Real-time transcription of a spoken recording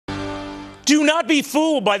Do not be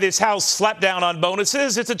fooled by this House slapdown on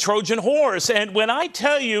bonuses. It's a Trojan horse. And when I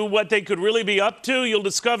tell you what they could really be up to, you'll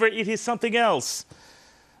discover it is something else.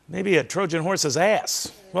 Maybe a Trojan horse's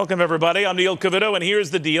ass. Welcome, everybody. I'm Neil Cavuto, and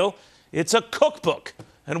here's the deal. It's a cookbook,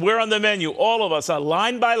 and we're on the menu, all of us, a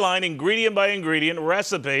line-by-line, ingredient-by-ingredient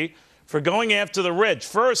recipe for going after the rich.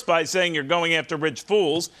 First, by saying you're going after rich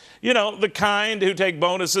fools. You know, the kind who take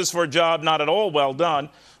bonuses for a job not at all well done.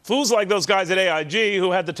 Fools like those guys at AIG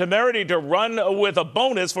who had the temerity to run with a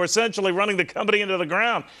bonus for essentially running the company into the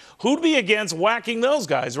ground. Who'd be against whacking those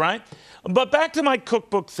guys, right? But back to my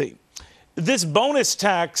cookbook theme. This bonus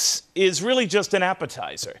tax is really just an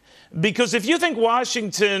appetizer. Because if you think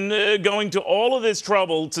Washington going to all of this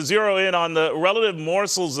trouble to zero in on the relative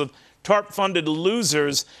morsels of TARP-funded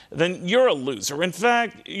losers, then you're a loser. In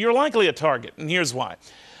fact, you're likely a target, and here's why.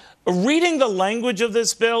 Reading the language of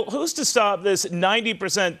this bill, who's to stop this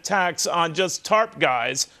 90% tax on just TARP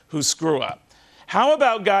guys who screw up? How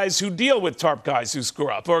about guys who deal with TARP guys who screw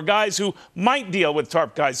up, or guys who might deal with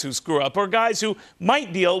TARP guys who screw up, or guys who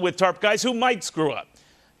might deal with TARP guys who might screw up?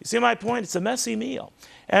 You see my point? It's a messy meal.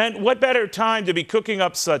 And what better time to be cooking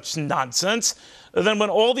up such nonsense than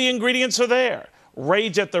when all the ingredients are there?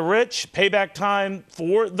 Rage at the rich, payback time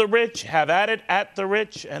for the rich, have at it at the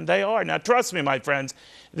rich, and they are. Now, trust me, my friends,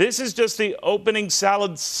 this is just the opening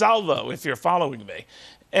salad salvo, if you're following me.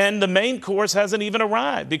 And the main course hasn't even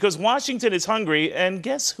arrived because Washington is hungry, and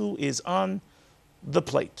guess who is on the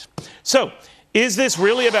plate? So, is this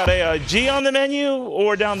really about AIG on the menu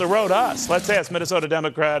or down the road us? Let's ask Minnesota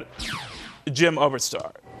Democrat Jim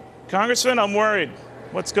Oberstar. Congressman, I'm worried.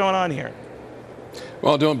 What's going on here?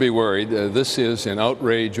 Well, don't be worried. This is an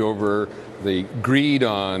outrage over the greed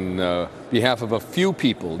on behalf of a few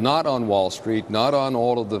people, not on Wall Street, not on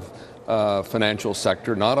all of the financial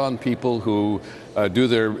sector, not on people who do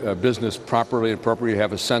their business properly and appropriately,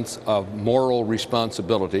 have a sense of moral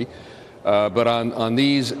responsibility, but on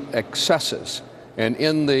these excesses. And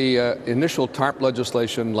in the initial TARP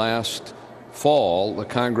legislation last fall, the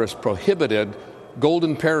Congress prohibited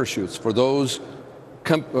golden parachutes for those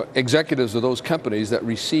executives of those companies that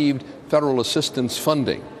received federal assistance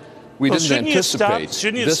funding. We didn't anticipate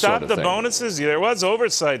shouldn't you stop the bonuses? There was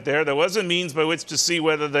oversight there. There was a means by which to see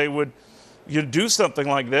whether they would do something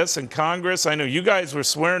like this. And Congress, I know you guys were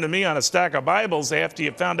swearing to me on a stack of Bibles after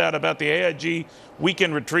you found out about the AIG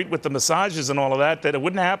weekend retreat with the massages and all of that, that it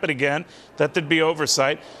wouldn't happen again, that there'd be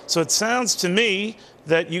oversight. So it sounds to me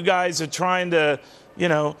that you guys are trying to, you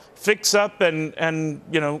know, fix up and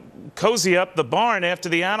you know, cozy up the barn after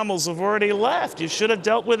the animals have already left. You should have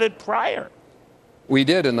dealt with it prior. We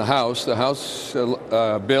did in the House. The House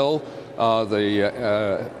bill,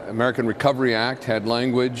 the American Recovery Act, had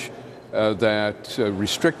language that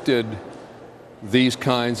restricted these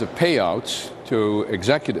kinds of payouts to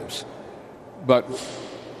executives. But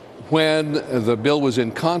when the bill was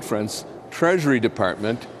in conference, Treasury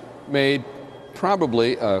Department made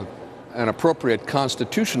probably an appropriate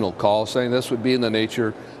constitutional call, saying this would be in the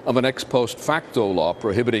nature of an ex post facto law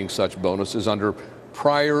prohibiting such bonuses under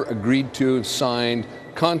prior agreed to and signed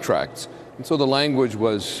contracts. And so the language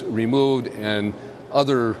was removed and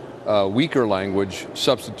other weaker language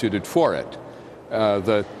substituted for it.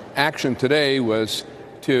 The action today was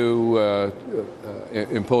to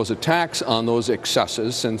impose a tax on those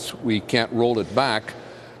excesses, since we can't roll it back.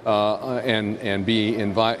 And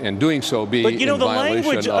doing so be in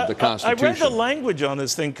violation of the Constitution. I read the language on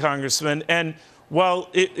this thing, Congressman, and while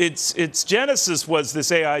its genesis was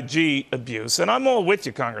this AIG abuse, and I'm all with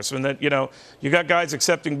you, Congressman, that, you know, you got guys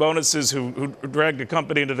accepting bonuses who dragged a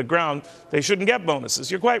company into the ground. They shouldn't get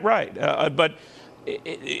bonuses. You're quite right. But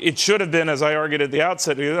it should have been, as I argued at the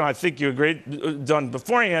outset, and I think you agreed, done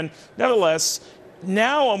beforehand. Nevertheless,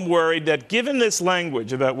 now I'm worried that given this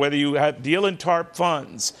language about whether you deal in TARP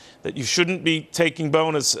funds, that you shouldn't be taking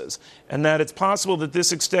bonuses, and that it's possible that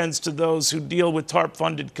this extends to those who deal with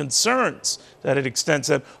TARP-funded concerns, that it extends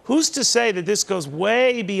to them. Who's to say that this goes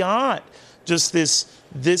way beyond just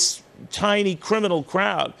this tiny criminal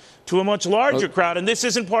crowd to a much larger crowd, and this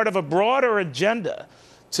isn't part of a broader agenda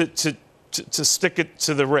to stick it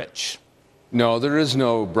to the rich? No, there is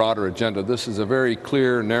no broader agenda. This is a very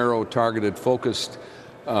clear, narrow, targeted, focused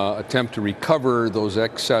attempt to recover those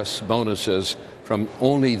excess bonuses from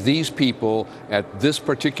only these people at this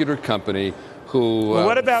particular company who well,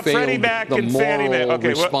 what about Freddie Mac and Fannie Mae?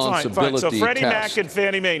 Okay, fine. So Freddie Mac and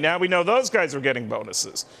Fannie Mae, now we know those guys are getting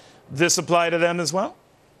bonuses. This apply to them as well?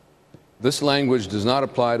 This language does not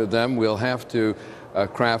apply to them. We'll have to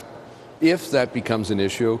craft, if that becomes an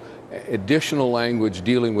issue, additional language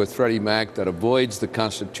dealing with Freddie Mac that avoids the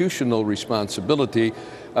constitutional responsibility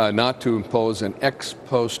not to impose an ex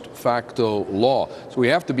post facto law. So we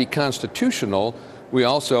have to be constitutional. We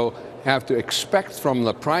also have to expect from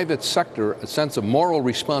the private sector a sense of moral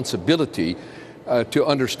responsibility to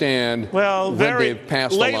understand when they've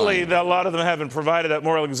passed the line. Lately, a lot of them haven't provided that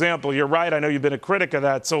moral example. You're right. I know you've been a critic of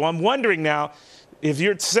that. So I'm wondering now, if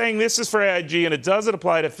you're saying this is for AIG and it doesn't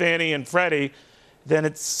apply to Fannie and Freddie, then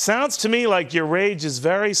it sounds to me like your rage is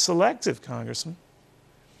very selective, Congressman.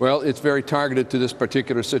 Well, it's very targeted to this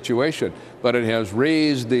particular situation, but it has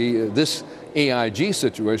raised this AIG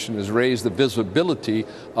situation has raised the visibility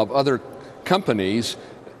of other companies,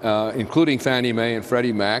 including Fannie Mae and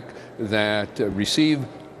Freddie Mac, that receive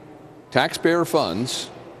taxpayer funds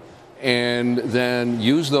and then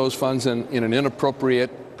use those funds in an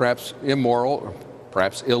inappropriate, perhaps immoral,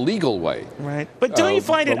 perhaps illegal way. Right. But don't you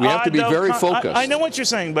find it odd, we have to be very focused. I know what you're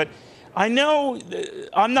saying, but I know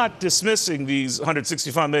I'm not dismissing these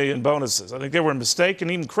 165 million bonuses. I think they were a mistake and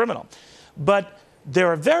even criminal. But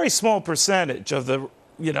they're a very small percentage of the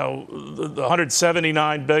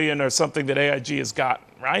 179 billion or something that AIG has gotten,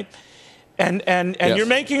 right? And yes, you're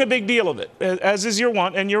making a big deal of it, as is your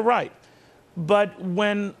want, and you're right. But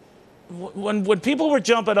when people were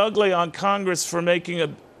jumping ugly on Congress for making a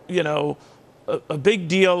big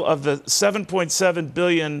deal of the 7.7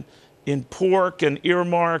 billion in pork and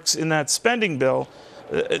earmarks in that spending bill,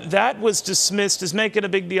 that was dismissed as making a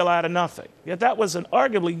big deal out of nothing. Yet that was an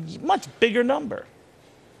arguably much bigger number.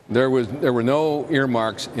 There were no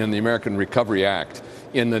earmarks in the American Recovery Act.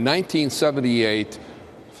 In the 1978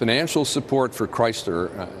 financial support for Chrysler,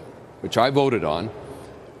 which I voted on,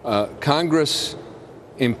 Congress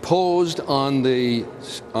imposed on the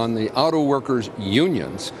auto workers'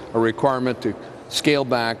 unions a requirement to scale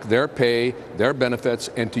back their pay, their benefits,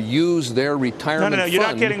 and to use their retirement fund. No, you're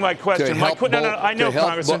not getting my question. I know,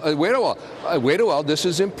 Congressman. Wait a while. This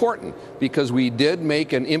is important because we did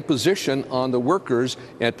make an imposition on the workers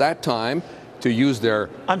at that time to use their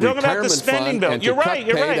I'm talking about the retirement spending fund bill. and You're to cut right.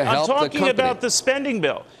 You're pay right. to help I'm the talking company. about the spending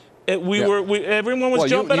bill. Everyone was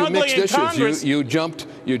jumping ugly mixed in issues. Congress. You jumped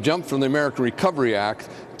from the American Recovery Act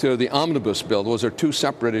to the Omnibus Bill. Those are two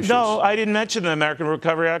separate issues. No, I didn't mention the American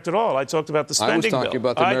Recovery Act at all. I talked about the spending bill. I was talking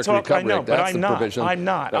about the American Recovery Act. That's the provision. I'm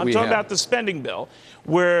not. I'm talking about the spending bill,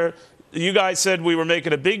 where you guys said we were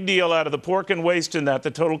making a big deal out of the pork and waste in that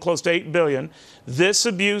total close to $8 billion. This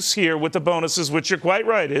abuse here with the bonuses, which you're quite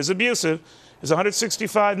right, is abusive, is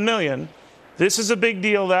 $165 million. This is a big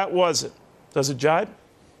deal. That wasn't. Does it jibe?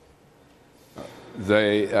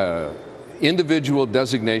 The individual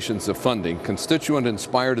designations of funding,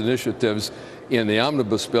 constituent-inspired initiatives in the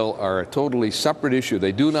Omnibus Bill are a totally separate issue.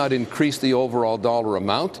 They do not increase the overall dollar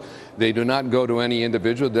amount. They do not go to any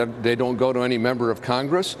individual. They don't go to any member of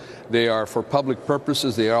Congress. They are for public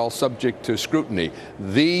purposes. They are all subject to scrutiny.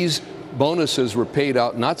 These bonuses were paid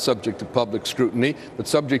out not subject to public scrutiny, but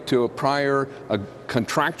subject to a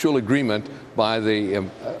contractual agreement by the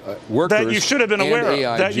workers that you should have been aware of.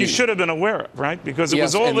 AIG. That you should have been aware of, right? Because it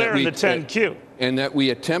was all there in the 10Q. And that we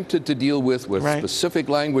attempted to deal with specific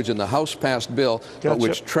language in the House-passed bill, but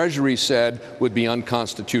which Treasury said would be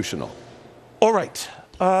unconstitutional. All right.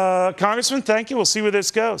 Congressman, thank you. We'll see where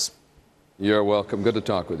this goes. You're welcome. Good to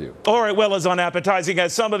talk with you. All right. Well, as unappetizing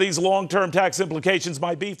as some of these long-term tax implications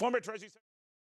might be, former Treasury